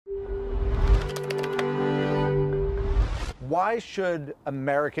Why should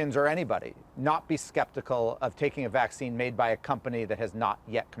Americans or anybody not be skeptical of taking a vaccine made by a company that has not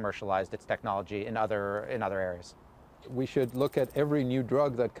yet commercialized its technology in other areas? We should look at every new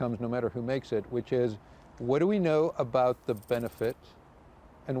drug that comes, no matter who makes it, which is, what do we know about the benefit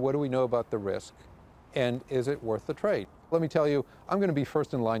and what do we know about the risk? And is it worth the trade? Let me tell you, I'm going to be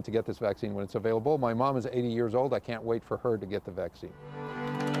first in line to get this vaccine when it's available. My mom is 80 years old. I can't wait for her to get the vaccine.